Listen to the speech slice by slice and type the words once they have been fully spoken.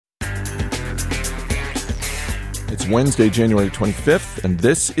Wednesday, January 25th, and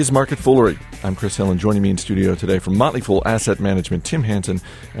this is Market Foolery. I'm Chris Hill, and joining me in studio today from Motley Fool Asset Management, Tim Hansen,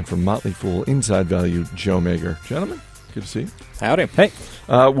 and from Motley Fool Inside Value, Joe Magyer. Gentlemen, good to see you. Howdy. Hey.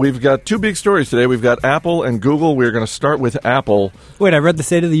 We've got two big stories today. We've got Apple and Google. We're going to start with Apple. Wait, I read the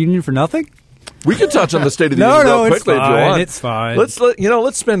State of the Union for nothing? We can touch on the State of the Union real quickly if you want. It's fine.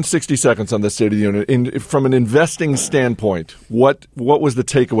 Let's spend 60 seconds on the State of the Union. From an investing standpoint, what was the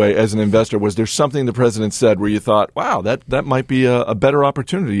takeaway as an investor? Was there something the president said where you thought, wow, that might be a better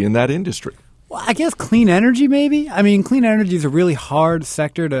opportunity in that industry? Well, I guess clean energy, maybe. I mean, clean energy is a really hard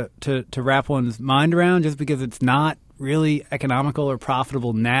sector to wrap one's mind around just because it's not really economical or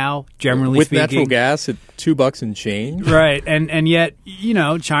profitable now, generally with speaking. With natural gas at $2 and change. Right. And yet,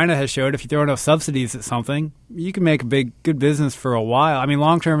 China has showed if you throw enough subsidies at something, you can make a good business for a while. I mean,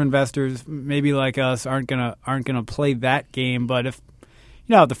 long-term investors, maybe like us, aren't gonna play that game. But if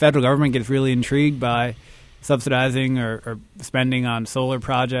the federal government gets really intrigued by subsidizing or spending on solar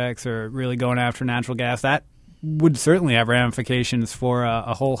projects or really going after natural gas, that would certainly have ramifications for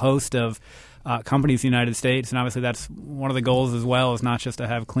a whole host of companies in the United States. And obviously that's one of the goals as well, is not just to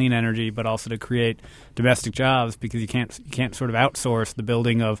have clean energy, but also to create domestic jobs, because you can't sort of outsource the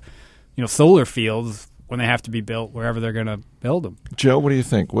building of solar fields when they have to be built wherever they're going to build them. Joe, what do you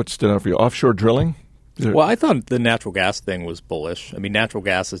think? What stood out for you? Offshore drilling? Well, I thought the natural gas thing was bullish. I mean, natural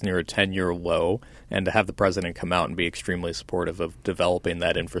gas is near a 10-year low, and to have the president come out and be extremely supportive of developing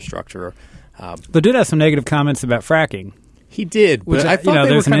that infrastructure. But did have some negative comments about fracking. He did, but I thought they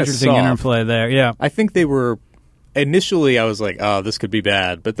there's were an kind of interesting soft. interplay there. Yeah, I think they were. Initially, I was like, "Oh, this could be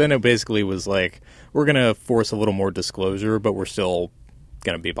bad," but then it basically was like, "We're going to force a little more disclosure, but we're still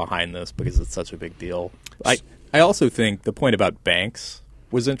going to be behind this because it's such a big deal." I also think the point about banks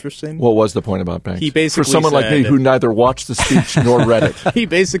was interesting. What was the point about banks? He basically for someone like me who neither watched the speech nor read it. He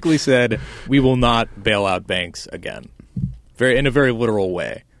basically said, "We will not bail out banks again," in a very literal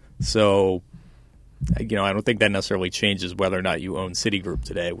way. So, I don't think that necessarily changes whether or not you own Citigroup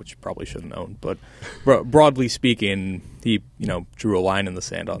today, which you probably shouldn't own. But broadly speaking, he drew a line in the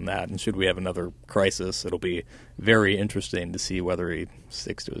sand on that. And should we have another crisis, it'll be very interesting to see whether he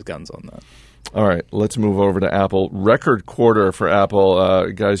sticks to his guns on that. All right, let's move over to Apple. Record quarter for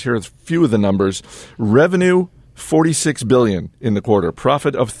Apple. Guys, here's a few of the numbers. Revenue, $46 billion in the quarter.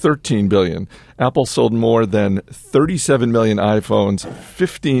 Profit of $13 billion. Apple sold more than 37 million iPhones,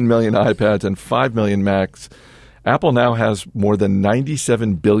 15 million iPads, and 5 million Macs. Apple now has more than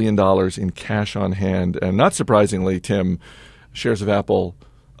 $97 billion in cash on hand. And not surprisingly, Tim, shares of Apple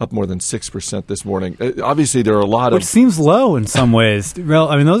up more than 6% this morning. Obviously, there are a lot which seems low in some ways.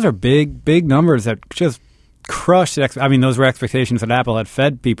 I mean, those are big numbers that just crushed. Those were expectations that Apple had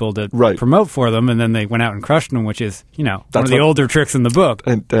fed people to promote for them, and then they went out and crushed them, which is one of the older tricks in the book,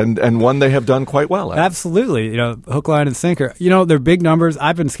 and one they have done quite well at. Absolutely, hook, line, and sinker. They're big numbers.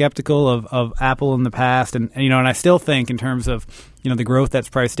 I've been skeptical of Apple in the past, and I still think in terms of the growth that's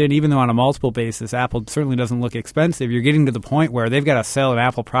priced in, even though on a multiple basis, Apple certainly doesn't look expensive. You're getting to the point where they've got to sell an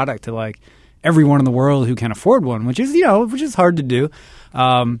Apple product to like everyone in the world who can afford one, which is hard to do.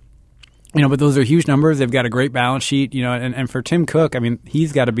 But those are huge numbers. They've got a great balance sheet, and for Tim Cook, I mean,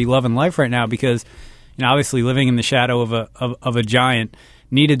 he's got to be loving life right now because, obviously living in the shadow of a giant,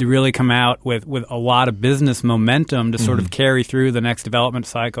 needed to really come out with a lot of business momentum to sort of carry through the next development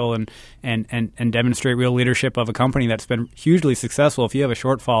cycle and demonstrate real leadership of a company that's been hugely successful. If you have a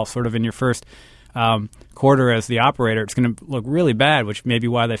shortfall sort of in your first quarter as the operator, it's going to look really bad, which may be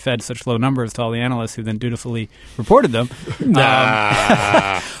why they fed such low numbers to all the analysts who then dutifully reported them.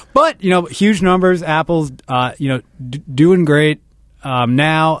 But, huge numbers. Apple's, doing great.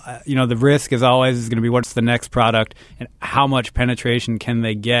 Now, the risk, as always, is going to be what's the next product and how much penetration can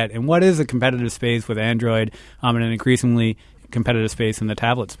they get, and what is a competitive space with Android and an increasingly competitive space in the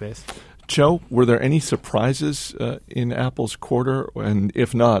tablet space. Joe, were there any surprises in Apple's quarter? And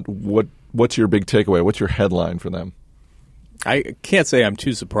if not, what's your big takeaway? What's your headline for them? I can't say I'm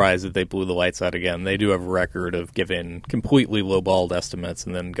too surprised that they blew the lights out again. They do have a record of giving completely lowballed estimates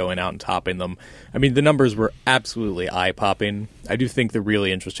and then going out and topping them. I mean, the numbers were absolutely eye-popping. I do think the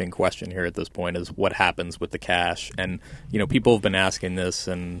really interesting question here at this point is what happens with the cash. And, people have been asking this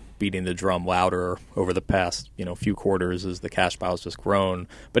and beating the drum louder over the past, few quarters as the cash pile's just grown.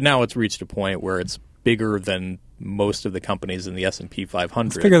 But now it's reached a point where it's bigger than most of the companies in the S&P 500.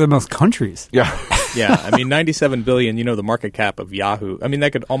 It's bigger than most countries. Yeah. Yeah, I mean, $97 billion, the market cap of Yahoo. I mean,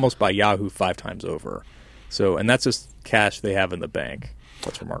 that could almost buy Yahoo 5 times over. So, and that's just cash they have in the bank.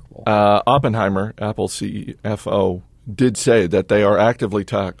 That's remarkable. Oppenheimer, Apple CFO, did say that they are actively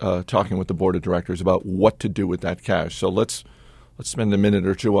talking with the board of directors about what to do with that cash. So let's Let's spend a minute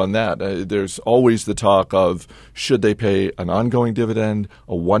or two on that. There's always the talk of should they pay an ongoing dividend,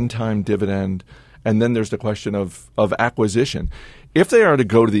 a one-time dividend, and then there's the question of acquisition. If they are to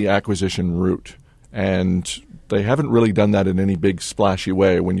go to the acquisition route, and they haven't really done that in any big splashy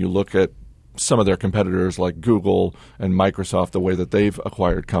way when you look at some of their competitors like Google and Microsoft, the way that they've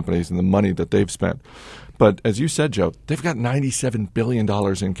acquired companies and the money that they've spent. But as you said, Joe, they've got $97 billion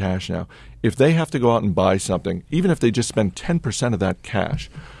in cash now. If they have to go out and buy something, even if they just spend 10% of that cash,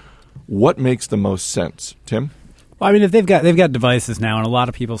 what makes the most sense? Tim? Well, I mean, if they've got devices now in a lot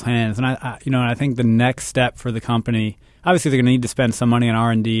of people's hands, and I think the next step for the company, obviously they're going to need to spend some money on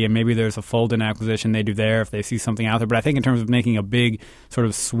R&D, and maybe there's a fold-in acquisition they do there if they see something out there. But I think in terms of making a big sort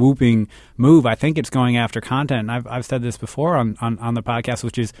of swooping move, I think it's going after content. And I've said this before on the podcast,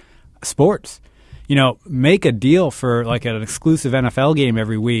 which is sports. Make a deal for like an exclusive NFL game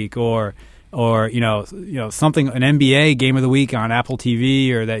every week, or something, an NBA game of the week on Apple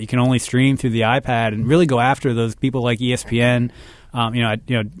TV, or that you can only stream through the iPad, and really go after those people like ESPN,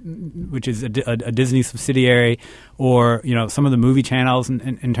 which is a Disney subsidiary, or some of the movie channels,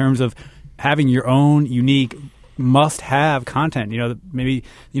 in terms of having your own unique must-have content. Maybe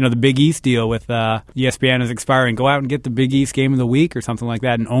the Big East deal with ESPN is expiring. Go out and get the Big East game of the week or something like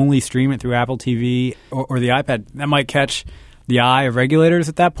that, and only stream it through Apple TV or the iPad. That might catch the eye of regulators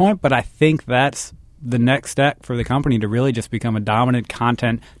at that point, but I think that's the next step for the company to really just become a dominant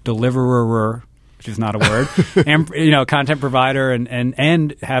content deliverer, which is not a word, and content provider,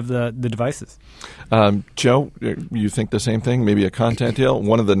 and have the devices. Joe, you think the same thing? Maybe a content deal?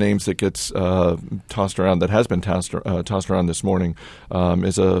 One of the names that gets tossed around, that has been tossed around this morning,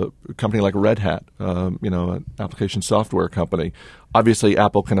 is a company like Red Hat, an application software company. Obviously,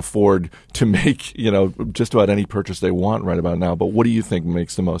 Apple can afford to make just about any purchase they want right about now. But what do you think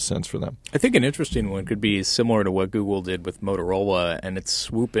makes the most sense for them? I think an interesting one could be similar to what Google did with Motorola, and it's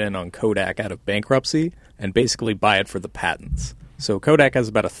swoop in on Kodak out of bankruptcy and basically buy it for the patents. So Kodak has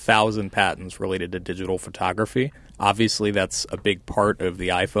about 1,000 patents related to digital photography. Obviously, that's a big part of the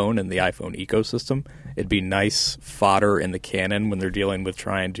iPhone and the iPhone ecosystem. It'd be nice fodder in the Canon when they're dealing with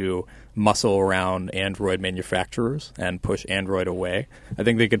trying to muscle around Android manufacturers and push Android away. I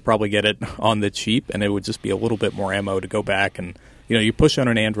think they could probably get it on the cheap, and it would just be a little bit more ammo to go back and, you push on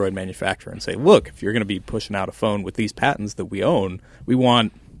an Android manufacturer and say, look, if you're going to be pushing out a phone with these patents that we own, we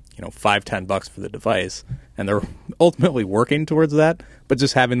want $5-10 for the device, and they're ultimately working towards that, but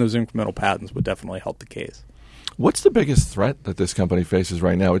just having those incremental patents would definitely help the case. What's the biggest threat that this company faces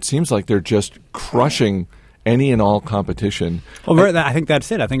right now? It seems like they're just crushing any and all competition. Well, I think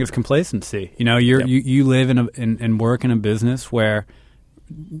that's it. I think it's complacency. You live and work in a business where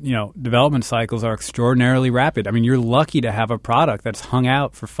development cycles are extraordinarily rapid. I mean, you're lucky to have a product that's hung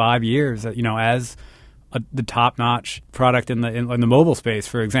out for 5 years, as the top-notch product in the mobile space,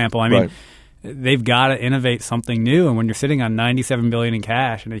 for example. I mean, they've got to innovate something new, and when you're sitting on $97 billion in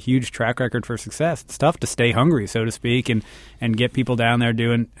cash and a huge track record for success, it's tough to stay hungry, so to speak, and get people down there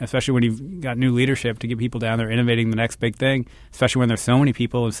doing, especially when you've got new leadership, to get people down there innovating the next big thing, especially when there's so many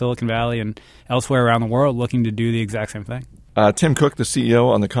people in Silicon Valley and elsewhere around the world looking to do the exact same thing. Tim Cook, the CEO,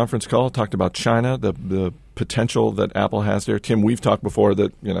 on the conference call, talked about China, the potential that Apple has there. Tim, we've talked before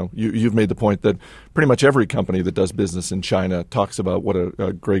that you've made the point that pretty much every company that does business in China talks about what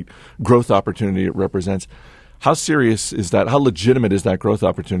a great growth opportunity it represents. How serious is that? How legitimate is that growth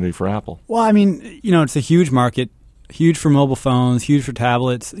opportunity for Apple? Well, I mean, it's a huge market, huge for mobile phones, huge for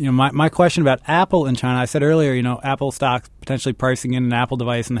tablets. My question about Apple in China, I said earlier, Apple stock potentially pricing in an Apple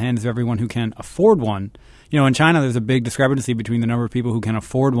device in the hands of everyone who can afford one. In China, there's a big discrepancy between the number of people who can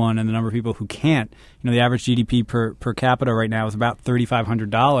afford one and the number of people who can't. The average GDP per capita right now is about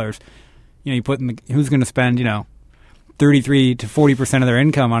 $3,500. You put in who's going to spend, 33 to 40% of their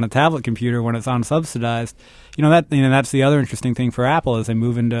income on a tablet computer when it's unsubsidized. That's the other interesting thing for Apple as they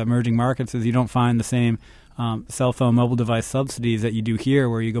move into emerging markets is you don't find the same cell phone mobile device subsidies that you do here,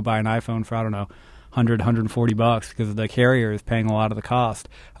 where you go buy an iPhone for, $140 because the carrier is paying a lot of the cost.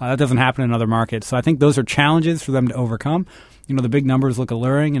 That doesn't happen in other markets. So I think those are challenges for them to overcome. The big numbers look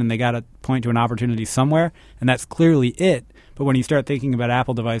alluring, and they got to point to an opportunity somewhere, and that's clearly it. But when you start thinking about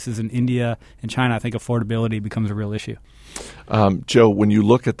Apple devices in India and China, I think affordability becomes a real issue. Joe, when you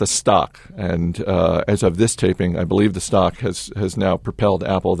look at the stock, and as of this taping, I believe the stock has now propelled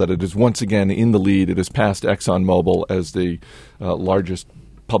Apple that it is once again in the lead. It has passed ExxonMobil as the largest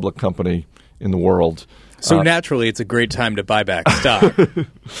public company in the world. So naturally, it's a great time to buy back stock.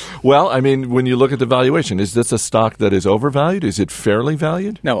 Well, I mean, when you look at the valuation, is this a stock that is overvalued? Is it fairly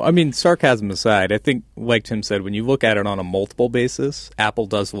valued? No, I mean, sarcasm aside, I think, like Tim said, when you look at it on a multiple basis, Apple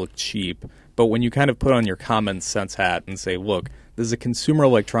does look cheap. But when you kind of put on your common sense hat and say, look, there's a consumer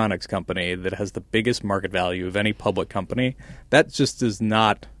electronics company that has the biggest market value of any public company. That just does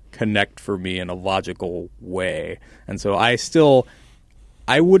not connect for me in a logical way. And so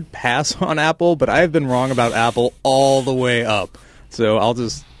I would pass on Apple, but I've been wrong about Apple all the way up. So I'll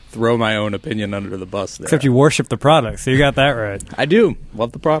just throw my own opinion under the bus there. Except you worship the product, so you got that right. I do.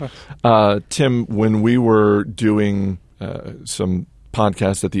 Love the product. Tim, when we were doing some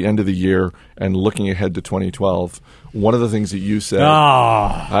podcasts at the end of the year and looking ahead to 2012, one of the things that you said,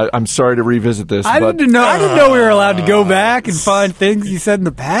 I'm sorry to revisit this, I didn't know we were allowed to go back and find things you said in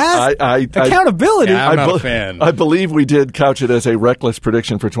the past. Accountability. I'm not a fan. I believe we did couch it as a reckless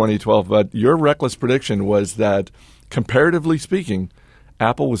prediction for 2012, but your reckless prediction was that, comparatively speaking,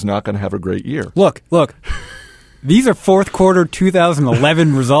 Apple was not going to have a great year. Look. These are fourth quarter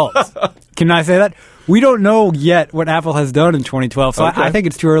 2011 results. Can I say that? We don't know yet what Apple has done in 2012, so okay. I think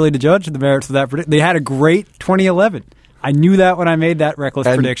it's too early to judge the merits of that prediction. They had a great 2011. I knew that when I made that reckless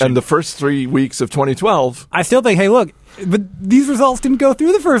prediction. And the first 3 weeks of 2012... I still think, hey, look, but these results didn't go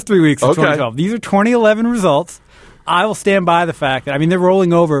through the first 3 weeks of 2012. These are 2011 results. I will stand by the fact that, they're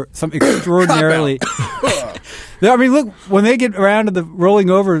rolling over some extraordinarily... look, when they get around to the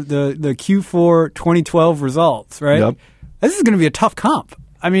rolling over the Q4 2012 results, right? Yep. This is going to be a tough comp.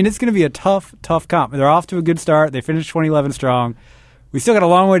 It's going to be a tough comp. They're off to a good start. They finished 2011 strong. We still got a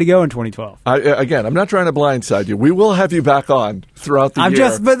long way to go in 2012. Again, I'm not trying to blindside you. We will have you back on throughout the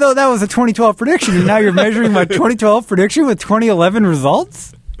year. But though that was a 2012 prediction, and now you're measuring my 2012 prediction with 2011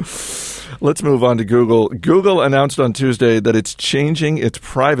 results? Let's move on to Google. Google announced on Tuesday that it's changing its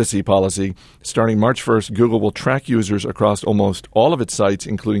privacy policy. Starting March 1st, Google will track users across almost all of its sites,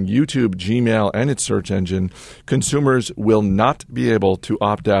 including YouTube, Gmail, and its search engine. Consumers will not be able to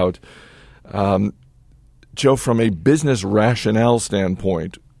opt out. Joe, from a business rationale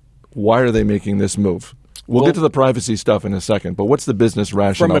standpoint, why are they making this move? We'll get to the privacy stuff in a second, but what's the business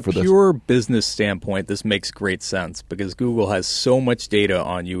rationale for this? From a pure business standpoint, this makes great sense because Google has so much data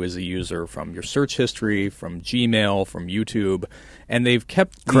on you as a user from your search history, from Gmail, from YouTube, and they've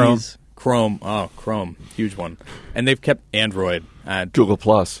kept Chrome, huge one. And they've kept Android. Google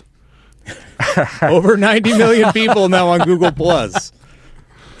Plus. Over 90 million people now on Google Plus.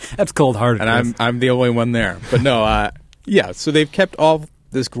 That's cold-hearted. And I'm the only one there. But no, so they've kept all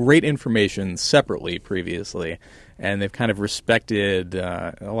this great information separately previously, and they've kind of respected,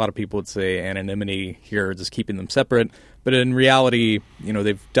 a lot of people would say anonymity here, just keeping them separate. But in reality,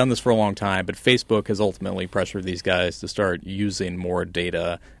 they've done this for a long time, but Facebook has ultimately pressured these guys to start using more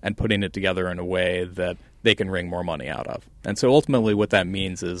data and putting it together in a way that they can wring more money out of. And so ultimately what that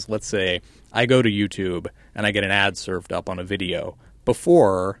means is, let's say I go to YouTube and I get an ad served up on a video.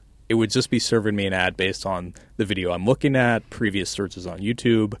 Before, it would just be serving me an ad based on the video I'm looking at, previous searches on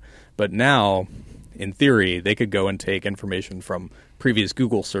YouTube. But now, in theory, they could go and take information from previous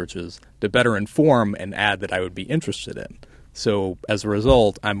Google searches to better inform an ad that I would be interested in. So as a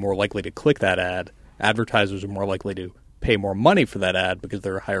result, I'm more likely to click that ad. Advertisers are more likely to pay more money for that ad because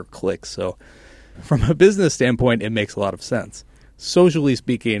there are higher clicks. So from a business standpoint, it makes a lot of sense. Socially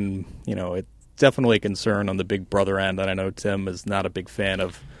speaking, it's definitely a concern on the Big Brother end, and I know Tim is not a big fan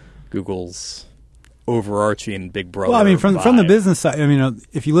of Google's overarching Big Brother. Well, from the vibe. business side,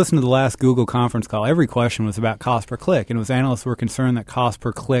 if you listen to the last Google conference call, every question was about cost per click, and it was analysts were concerned that cost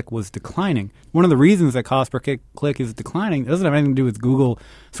per click was declining. One of the reasons that cost per click is declining doesn't have anything to do with Google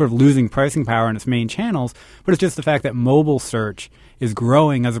sort of losing pricing power in its main channels, but it's just the fact that mobile search is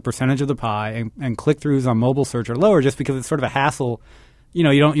growing as a percentage of the pie, and click-throughs on mobile search are lower just because it's sort of a hassle. You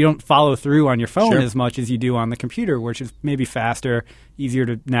don't follow through on your phone as much as you do on the computer, which is maybe faster, easier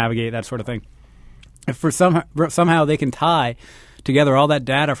to navigate, that sort of thing. If somehow they can tie together all that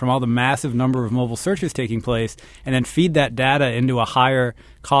data from all the massive number of mobile searches taking place and then feed that data into a higher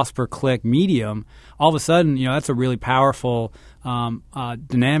cost per click medium, all of a sudden, that's a really powerful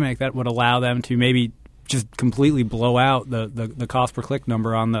dynamic that would allow them to maybe just completely blow out the cost per click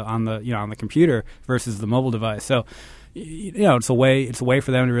number on the computer versus the mobile device. So it's a way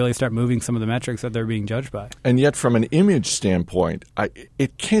for them to really start moving some of the metrics that they're being judged by. And yet, from an image standpoint,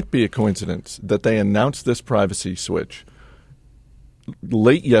 it can't be a coincidence that they announced this privacy switch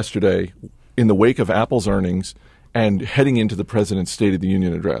late yesterday in the wake of Apple's earnings and heading into the President's State of the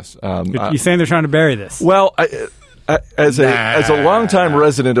Union address. You're saying they're trying to bury this? Well, as a longtime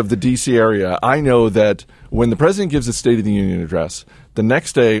resident of the D.C. area, I know that when the President gives a State of the Union address, The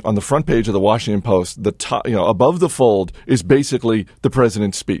next day, on the front page of the Washington Post, the top, above the fold is basically the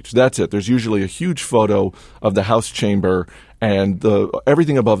president's speech. That's it. There's usually a huge photo of the House chamber, and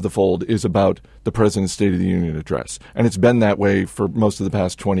everything above the fold is about the president's State of the Union address. And it's been that way for most of the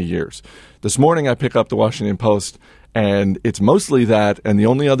past 20 years. This morning, I pick up the Washington Post, and it's mostly that, and the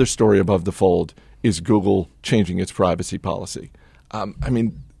only other story above the fold is Google changing its privacy policy.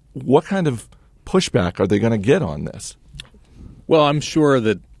 What kind of pushback are they going to get on this? Well, I'm sure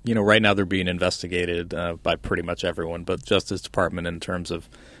that, right now they're being investigated by pretty much everyone, but Justice Department in terms of,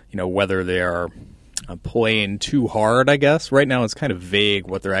 whether they are playing too hard, I guess. Right now it's kind of vague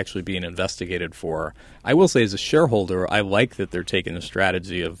what they're actually being investigated for. I will say as a shareholder, I like that they're taking the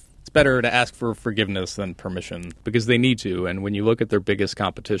strategy of it's better to ask for forgiveness than permission because they need to. And when you look at their biggest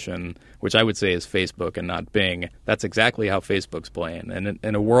competition, which I would say is Facebook and not Bing, that's exactly how Facebook's playing. And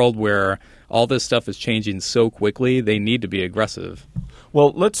in a world where all this stuff is changing so quickly, they need to be aggressive.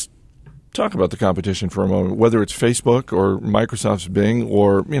 Well, let's talk about the competition for a moment, whether it's Facebook or Microsoft's Bing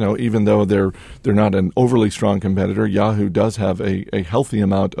or, even though they're not an overly strong competitor, Yahoo does have a healthy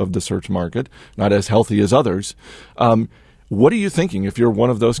amount of the search market, not as healthy as others. What are you thinking if you're one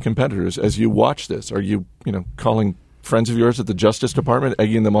of those competitors as you watch this? Are you, calling friends of yours at the Justice Department,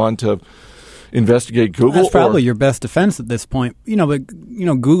 egging them on to investigate Google? That's probably your best defense at this point. But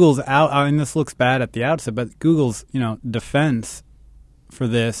Google's out. I mean, this looks bad at the outset, but Google's, defense for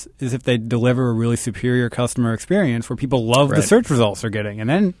this is if they deliver a really superior customer experience where people love the search results they're getting. And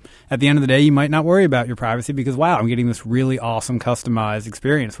then at the end of the day, you might not worry about your privacy because, wow, I'm getting this really awesome customized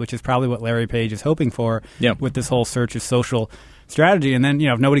experience, which is probably what Larry Page is hoping for with this whole search is social strategy. And then,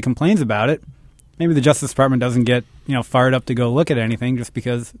 if nobody complains about it, maybe the Justice Department doesn't get, fired up to go look at anything just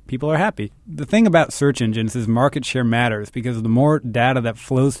because people are happy. The thing about search engines is market share matters because the more data that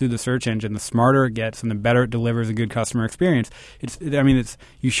flows through the search engine, the smarter it gets and the better it delivers a good customer experience. It's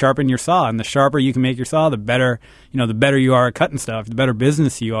you sharpen your saw, and the sharper you can make your saw, the better you are at cutting stuff, the better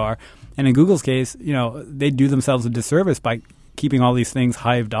business you are. And in Google's case, they do themselves a disservice by keeping all these things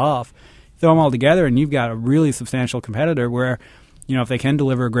hived off. Throw them all together, and you've got a really substantial competitor where if they can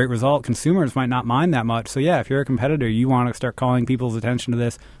deliver a great result, consumers might not mind that much. So, if you're a competitor, you want to start calling people's attention to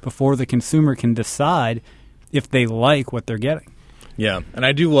this before the consumer can decide if they like what they're getting. Yeah, and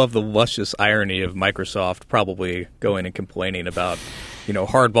I do love the luscious irony of Microsoft probably going and complaining about,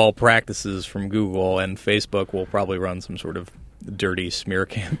 hardball practices from Google, and Facebook will probably run some sort of dirty smear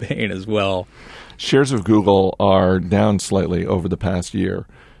campaign as well. Shares of Google are down slightly over the past year.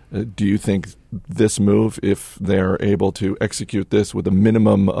 Do you think this move, if they're able to execute this with a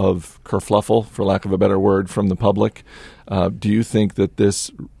minimum of kerfluffle, for lack of a better word, from the public, do you think that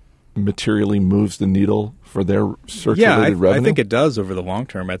this materially moves the needle for their search-related revenue? I think it does over the long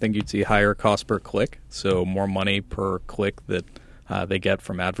term. I think you'd see higher cost per click, so more money per click that they get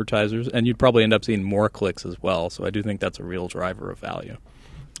from advertisers, and you'd probably end up seeing more clicks as well. So I do think that's a real driver of value.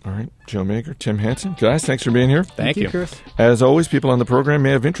 All right, Joe Magyer, Tim Hansen. Guys, thanks for being here. Thank you, Chris. As always, people on the program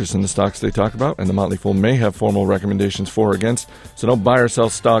may have interest in the stocks they talk about, and the Motley Fool may have formal recommendations for or against, so don't buy or sell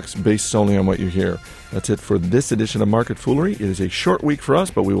stocks based solely on what you hear. That's it for this edition of Market Foolery. It is a short week for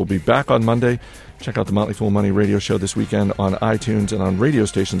us, but we will be back on Monday. Check out the Motley Fool Money radio show this weekend on iTunes and on radio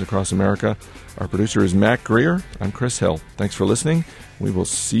stations across America. Our producer is Matt Greer. I'm Chris Hill. Thanks for listening. We will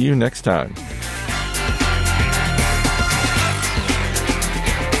see you next time.